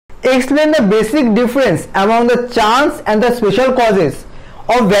Explain the basic difference among the chance and the special causes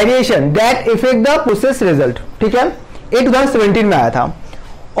of variation that effect the process result. ठीक है, ये 2017 में आया था।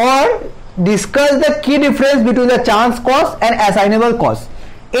 और discuss the key difference between the chance cause and assignable cause,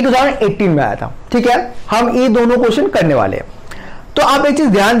 ये 2018 में आया था। ठीक है, हम ये दोनों क्वेश्चन करने वाले हैं। तो आप एक चीज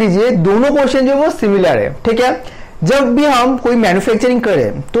ध्यान दीजिए, दोनों क्वेश्चन जो वो सिमिलर है। ठीक है, जब भी हम कोई मैन्युफैक्चरिंग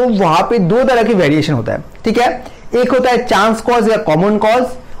करें तो वहां पे दो तरह की वेरिएशन होता है। ठीक है, एक होता है चांस कॉज या कॉमन कॉज,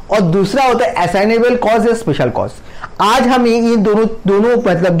 और दूसरा होता है असाइनेबल कॉज या स्पेशल कॉज। आज हम ये दोनों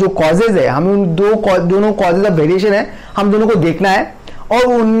मतलब जो कॉजेज है, हमें दोनों कॉजेज ऑफ वेरिएशन है, हम दोनों को देखना है और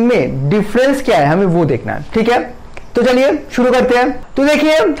उनमें डिफरेंस क्या है हमें वो देखना है। ठीक है, तो चलिए शुरू करते हैं। तो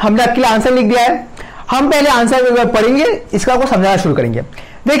देखिए, हमने आपके लिए आंसर लिख दिया है। हम पहले आंसर पढ़ेंगे, इसका को समझाना शुरू करेंगे।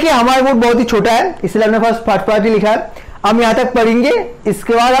 देखिए, हमारा बोर्ड बहुत ही छोटा है, इसलिए हमने फर्स्ट पार्ट ही लिखा है। हम यहां तक पढ़ेंगे,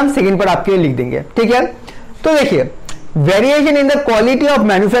 इसके बाद हम सेकेंड पार्ट आपके लिए लिख देंगे। ठीक है, तो देखिए, variation in the quality of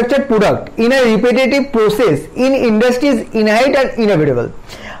manufactured product in a repetitive process in industries inherit and inevitable.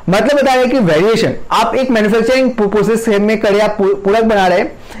 मतलब बता रहे हैं कि वेरिएशन आप एक मैन्युफैक्चरिंग प्रोसेस में करे, आप प्रोडक्ट बना रहे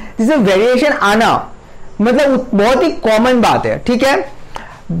हैं, जिसमें वेरिएशन आना मतलब बहुत ही कॉमन बात है। ठीक है,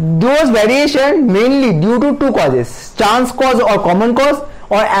 those variation mainly due to to causes, chance cause और कॉमन कॉज,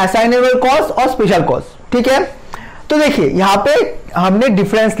 और असाइनेबल कॉज और स्पेशल कॉज। ठीक है, तो देखिए यहां पे हमने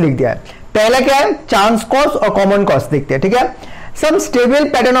डिफरेंस लिख दिया है। पहला क्या है, चांस कॉज और कॉमन कॉज देखते हैं। ठीक है, सम स्टेबल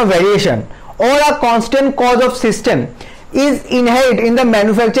पैटर्न ऑफ वेरिएशन और a constant cause of system is inherent in the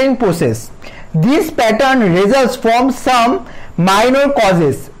manufacturing process. This pattern results from some minor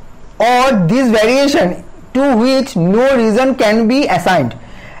causes or this variation to which no reason can be assigned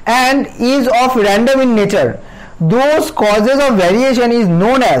and is of random in nature. Those causes of variation is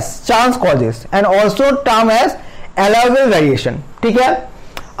known as chance causes and also termed as allowable variation. ठीक है,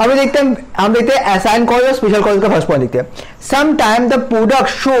 अभी देखते हैं, हम देखते हैं assign cause और special cause का फर्स्ट पॉइंट देखते हैं। Some time the product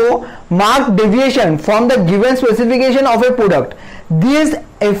show mark deviation from the given specification of A product. This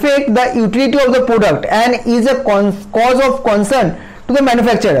affect the utility of the product and is a cause of concern to the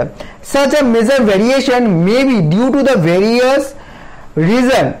manufacturer. Such a major variation may be due to the various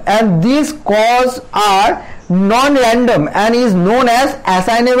reason and these cause are non-random and is known as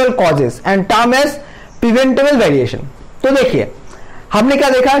assignable causes and term as preventable variation। तो देखिए, हमने क्या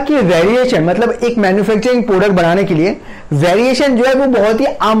देखा कि variation मतलब एक manufacturing product बनाने के लिए वेरिएशन जो है वो बहुत ही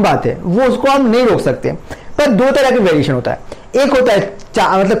आम बात है, वो उसको हम नहीं रोक सकते। पर दो तरह के वेरिएशन होता है, एक होता है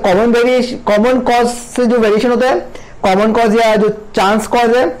मतलब कॉमन वेरिएशन, कॉमन कॉज से जो वेरिएशन होता है, कॉमन कॉज या जो चांस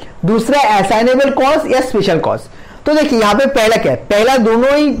कॉज है, दूसरा असाइनेबल कॉज या स्पेशल कॉज। तो देखिए यहाँ पे पहला क्या है, पहला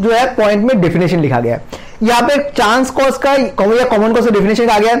दोनों ही जो है पॉइंट में डेफिनेशन लिखा गया है। यहाँ पे चांस कॉज का या कॉमन कॉज का डेफिनेशन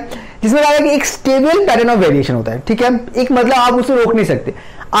आ गया है, जिसमें कहा है कि एक स्टेबल पैटर्न ऑफ वेरिएशन होता है। ठीक है, एक मतलब आप उसे रोक नहीं सकते।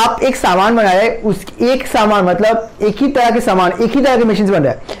 आप एक सामान बना रहे हैं, उस एक सामान मतलब एक ही तरह के सामान एक ही तरह के मशीन बन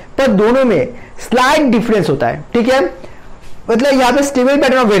रहा है, पर दोनों में स्लाइट डिफरेंस होता है। ठीक है, मतलब यहाँ पे स्टेबल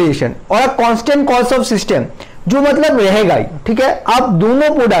पैटर्न ऑफ वेरिएशन और कांस्टेंट कॉस्ट ऑफ सिस्टम जो मतलब रहेगा ही। ठीक है, आप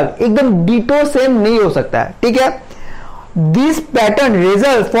दोनों प्रोडक्ट एकदम डिटो सेम नहीं हो सकता है। ठीक है, this pattern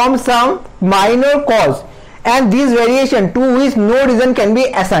result from some minor cause and this variation to which no reason can be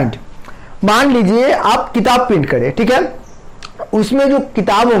assigned. मान लीजिए आप किताब प्रिंट करें, ठीक है, उसमें जो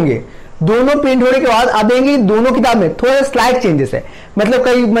किताब होंगे दोनों प्रिंट होने के बाद आप देंगे दोनों किताब में थोड़ा सा स्लाइट चेंजेस है, मतलब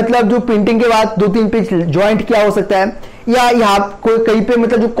कई मतलब जो प्रिंटिंग के बाद 2-3 पेज ज्वाइंट किया हो सकता है, या यहाँ कोई कहीं पे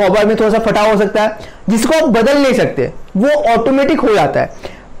मतलब जो कवर में थोड़ा सा फटा हो सकता है, जिसको आप बदल नहीं सकते, वो ऑटोमेटिक हो जाता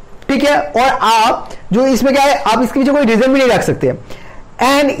है। ठीक है, और आप जो इसमें क्या है, आप इसके पीछे कोई रीजन भी नहीं रख सकते।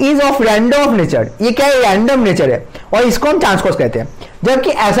 And is of random of nature, ये क्या है, रैंडम नेचर है, और इसको हम चांस कॉज कहते हैं।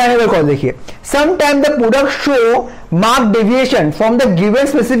 जबकि असाइनेबल कॉज देखिए, some time the product show mark deviation from the given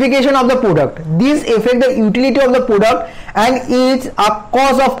specification of the product, this effect the utility of the product and is a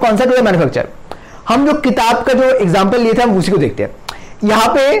cause of concern to the manufacturer. हम जो किताब का जो example लिए थे हम उसी को देखते हैं। यहां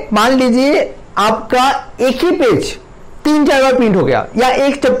पे मान लीजिए आपका एक ही पेज 3-4 बार प्रिंट हो गया या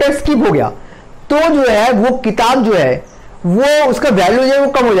एक चैप्टर स्किप हो गया, तो जो है वो किताब जो है वो उसका वैल्यू जो है वो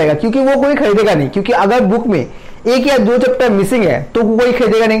कम हो जाएगा, क्योंकि वो कोई खरीदेगा नहीं, क्योंकि अगर बुक में 1 या 2 चैप्टर मिसिंग है तो कोई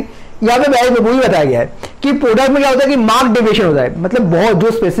खरीदेगा नहीं। यहाँ पे वैल्यू वही बताया गया है कि प्रोडक्ट में क्या होता है कि मार्क डेविएशन होता है, मतलब बहुत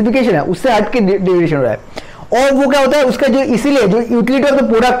जो स्पेसिफिकेशन है उससे हट के डेविएशन हो रहा है, और वो क्या होता है उसका जो इसीलिए जो यूटिलिटी ऑफ द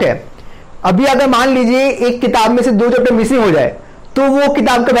प्रोडक्ट है, अभी अगर मान लीजिए एक किताब में से 2 चैप्टर मिसिंग हो जाए तो वो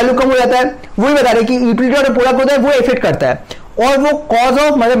किताब का वैल्यू कम हो जाता है। वही बता रहे कि यूटिलिटी ऑफ द प्रोडक्ट होता है वो इफेक्ट करता है, और वो कॉज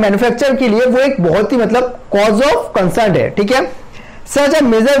ऑफ मतलब मैन्युफैक्चर के लिए वो एक बहुत ही मतलब कॉज ऑफ कंसर्न है। ठीक है, सच a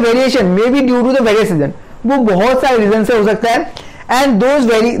major variation may be due to the various reason, वो बहुत सारे रीजन से हो सकता है, and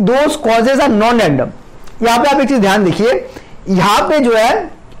those causes are non random. यहाँ पे आप एक चीज ध्यान देखिए, यहाँ पे जो है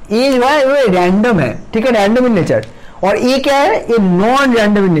ये जो है वो रैंडम है। ठीक है, रैंडम इन नेचर, और ये क्या है, ये नॉन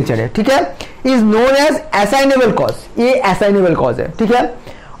रैंडम इन नेचर है, ठीक है, is known as assignable cause, ये असाइनेबल कॉज है, ठीक है,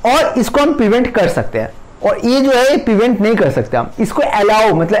 और इसको हम प्रिवेंट कर सकते हैं, और ये जो है प्रिवेंट नहीं कर सकते हम, इसको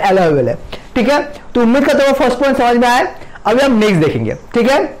अलाउ मतलब अलाउएबल है, ठीक है। तो उम्मीद करता हूँ फर्स्ट पॉइंट समझ में आया। अभी हम नेक्स्ट देखेंगे, ठीक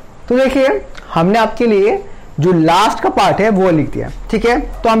है। तो देखिए हमने आपके लिए जो लास्ट का पार्ट है वो लिख दिया, ठीक है।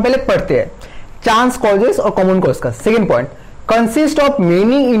 तो हम पहले पढ़ते हैं चांस कॉजेस और कॉमन कॉज का। Second point, consist of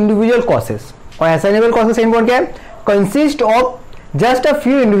many individual causes, और असाइनेबल कॉज का सेकंड पॉइंट क्या है, consist of just a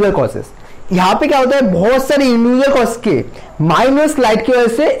few individual causes. यहाँ पे क्या होता है, बहुत सारे इंडिविजुअल कॉज के माइनर स्लाइड की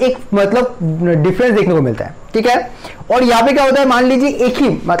वजह से एक मतलब डिफरेंस देखने को मिलता है, ठीक है। और यहाँ पे क्या होता है, मान लीजिए एक ही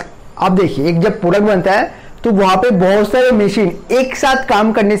मतलब आप देखिए एक जब प्रोडक्ट बनता है तो वहां पे बहुत सारे मशीन एक साथ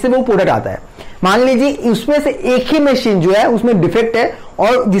काम करने से वो प्रोडक्ट आता है। मान लीजिए उसमें से एक ही मशीन जो है उसमें डिफेक्ट है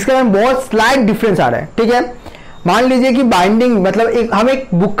और जिसके कारण बहुत स्लाइट डिफरेंस आ रहा है, ठीक है। मान लीजिए कि बाइंडिंग मतलब हम एक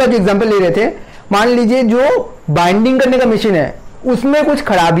बुक का जो एग्जांपल ले रहे थे, मान लीजिए जो बाइंडिंग करने का मशीन है उसमें कुछ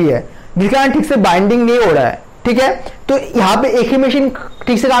खराबी है जिसके कारण ठीक से बाइंडिंग नहीं हो रहा है, ठीक है। तो यहाँ पे एक ही मशीन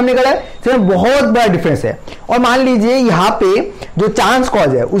ठीक से काम नहीं कर रहा है, इसमें बहुत बड़ा डिफरेंस है। और मान लीजिए यहाँ पे जो चांस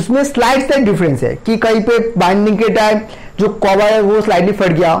कॉज है उसमें स्लाइड डिफरेंस है कि कहीं पे बाइंडिंग के टाइम जो कवर है वो स्लाइडली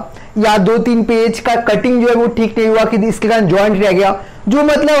फट गया, या 2-3 पेज का कटिंग जो है वो ठीक नहीं हुआ कि इसके कारण जॉइंट रह गया, जो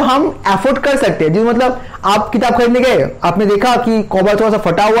मतलब हम एफोर्ड कर सकते हैं। जो मतलब आप किताब खरीदने गए, आपने देखा कि कवर थोड़ा सा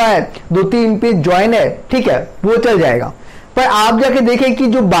फटा हुआ है, 2-3 पेज जॉइन है, ठीक है, वो चल जाएगा। पर आप जाके देखें कि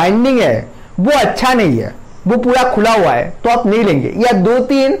जो बाइंडिंग है वो अच्छा नहीं है, वो पूरा खुला हुआ है, तो आप नहीं लेंगे, या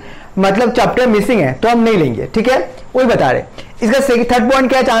 2-3 मतलब चैप्टर मिसिंग है तो हम नहीं लेंगे, ठीक है। वही बता रहे। इसका थर्ड पॉइंट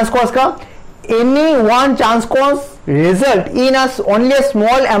क्या है चांस कॉज का, any one chance cause result in only a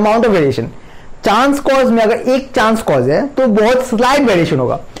small amount of variation. Chance cause में अगर एक चांस कॉज है तो बहुत स्लाइट वेरिएशन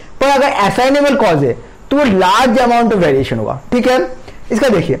होगा, पर अगर असाइनेबल कॉज है तो वो लार्ज अमाउंट ऑफ वेरिएशन होगा, ठीक है। इसका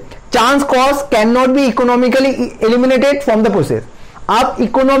देखिए, chance cause can not be economically eliminated from the process. आप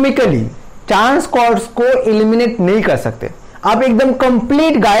इकोनॉमिकली चांस कॉज को एलिमिनेट नहीं कर सकते, आप एकदम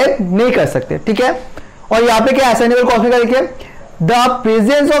कंप्लीट गायब नहीं कर सकते, ठीक है। और यहाँ पे क्या असाइनेबल कॉज में क्या देखिए, the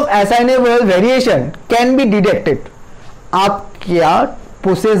presence of assignable variation can be detected. आप क्या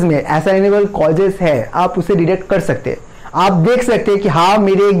प्रोसेस में असाइनेबल कॉजेस है आप उसे डिटेक्ट कर सकते हैं, आप देख सकते हैं कि हाँ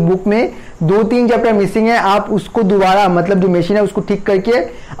मेरे एक बुक में 2-3 चैप्टर मिसिंग है, आप उसको दोबारा मतलब जो मशीन है उसको ठीक करके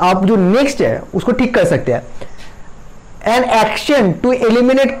आप जो नेक्स्ट है उसको ठीक कर सकते हैं। An action to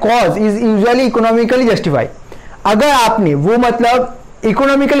eliminate cause is usually economically justify. अगर आपने वो मतलब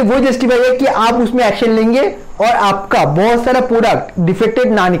इकोनॉमिकली वो जस्टिफाई है कि आप उसमें एक्शन लेंगे और आपका बहुत सारा प्रोडक्ट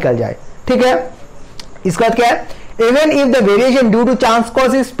डिफेक्टेड ना निकल जाए, ठीक है। इसका क्या है, even if the variation due to chance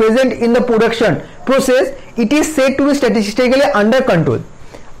cause is present in the production process it is said to be statistically under control.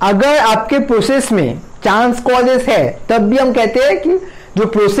 अगर आपके प्रोसेस में चांस कॉजेस है तब भी हम कहते हैं कि जो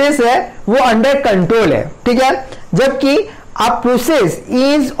प्रोसेस है वो अंडर कंट्रोल है, ठीक है। जबकि आप process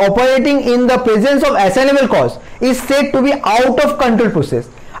is operating in the presence of assignable cause is said to be out of control process.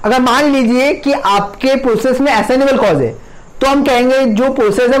 अगर मान लीजिए कि आपके प्रोसेस में असाइनेबल कॉज है तो हम कहेंगे जो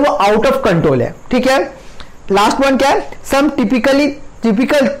प्रोसेस है वो आउट ऑफ कंट्रोल है, ठीक है। लास्ट पॉइंट क्या है, सम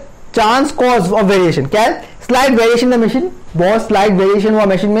typical chance cause of variation क्या है, slide variation in the machine, बहुत स्लाइड वेरिएशन हुआ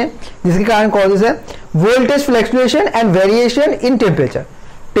मशीन में जिसके कारण कॉजेस है voltage fluctuation and variation in temperature,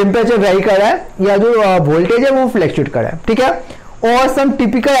 temperature vary कर रहा है या जो वोल्टेज है वो फ्लक्चुएट कर रहा है, ठीक है। और सम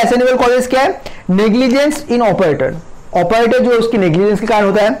टिपिकल असाइनेबल कॉजेस क्या है, नेग्लिजेंस इन ऑपरेटर, ऑपरेटर जो उसकी नेग्लिजेंस के कारण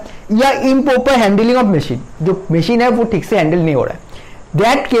होता है, या इम्प्रॉपर हैंडलिंग ऑफ मशीन, जो मशीन है वो ठीक से हैंडल नहीं हो रहा है,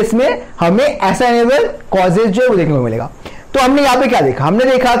 दैट केस में हमें असाइनेबल कॉजेज जो है वो देखने को मिलेगा। तो हमने यहाँ पे क्या देखा, हमने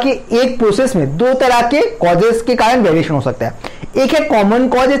देखा कि एक प्रोसेस में 2 तरह के कॉजेस के कारण वेरिएशन हो सकता है। एक है कॉमन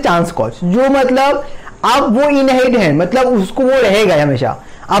कॉज, है चांस कॉज, जो मतलब आप वो इनहेरिट है, मतलब उसको वो रहेगा हमेशा,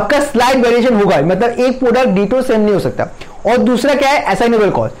 आपका स्लाइड वेरिएशन होगा, मतलब एक प्रोडक्ट डिटो सेम नहीं हो सकता। और दूसरा क्या है असाइनेबल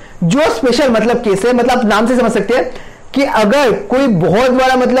कॉज, जो स्पेशल मतलब केस है, मतलब आप नाम से समझ सकते हैं कि अगर कोई बहुत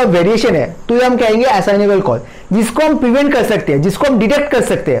बड़ा मतलब वेरिएशन है तो ये हम कहेंगे असाइनेबल कॉज, जिसको हम प्रिवेंट कर सकते हैं, जिसको हम डिटेक्ट कर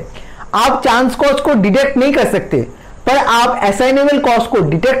सकते हैं। आप चांस कॉज को डिटेक्ट नहीं कर सकते पर आप असाइनेबल कॉज को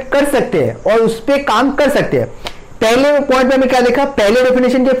डिटेक्ट कर सकते हैं और उस पर काम कर सकते हैं। पहले पॉइंट में हमें क्या देखा, पहले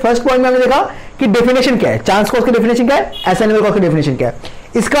डेफिनेशन के फर्स्ट पॉइंट में हमने देखा कि डेफिनेशन क्या है, चांस कॉज की डेफिनेशन क्या है, असाइनेबल कॉज की डेफिनेशन क्या है।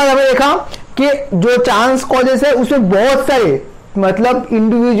 इसका बाद हमने देखा कि जो चांस कॉजेस है उसमें बहुत सारे मतलब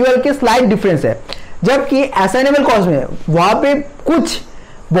इंडिविजुअल के स्लाइट डिफरेंस है, जबकि असाइनेबल कॉज में वहां पे कुछ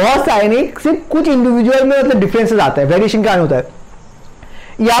बहुत सारे नहीं, सिर्फ कुछ इंडिविजुअल में मतलब डिफरेंसेस आता है, वेरिएशन कारण होता है।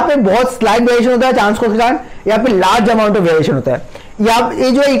 यहाँ पे बहुत स्लाइड वेरिएशन होता है चांस कॉज के कारण, यहाँ पे लार्ज अमाउंट ऑफ वेरिएशन होता है।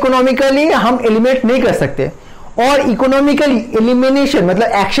 ये जो है इकोनॉमिकली हम एलिमिनेट नहीं कर सकते, और इकोनॉमिकली एलिमिनेशन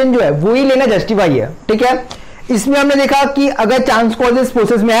मतलब एक्शन जो है वो ही लेना जस्टिफाई है, ठीक है। इसमें हमने देखा कि अगर चांस कॉजेस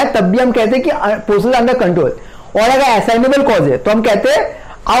प्रोसेस में है तब भी हम कहते हैं कि प्रोसेस अंडर कंट्रोल, और अगर असाइनेबल कॉज है तो हम कहते हैं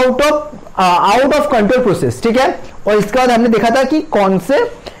आउट ऑफ कंट्रोल प्रोसेस, ठीक है। और इसके बाद हमने देखा था कि कौन से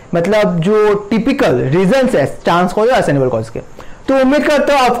मतलब जो टिपिकल रीजंस है चांस कॉज और असाइनेबल कॉज के। तो उम्मीद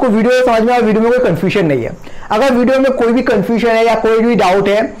करता हूं आपको वीडियो समझ में, वीडियो में कोई कंफ्यूजन नहीं है। अगर वीडियो में कोई भी कंफ्यूजन है या कोई भी डाउट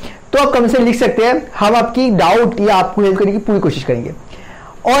है तो आप कमेंट से लिख सकते हैं, हम आपकी डाउट या आपको हेल्प करने की पूरी कोशिश करेंगे।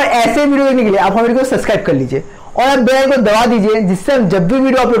 और ऐसे वीडियो देखने के लिए आप हमारे वीडियो को सब्सक्राइब कर लीजिए और आप बेल आइकन को दबा दीजिए, जिससे हम जब भी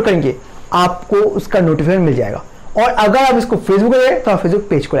वीडियो अपलोड करेंगे आपको उसका नोटिफिकेशन मिल जाएगा। और अगर आप इसको फेसबुक पे तो आप फेसबुक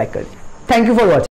पेज को लाइक कर दीजिए। Thank you for watching.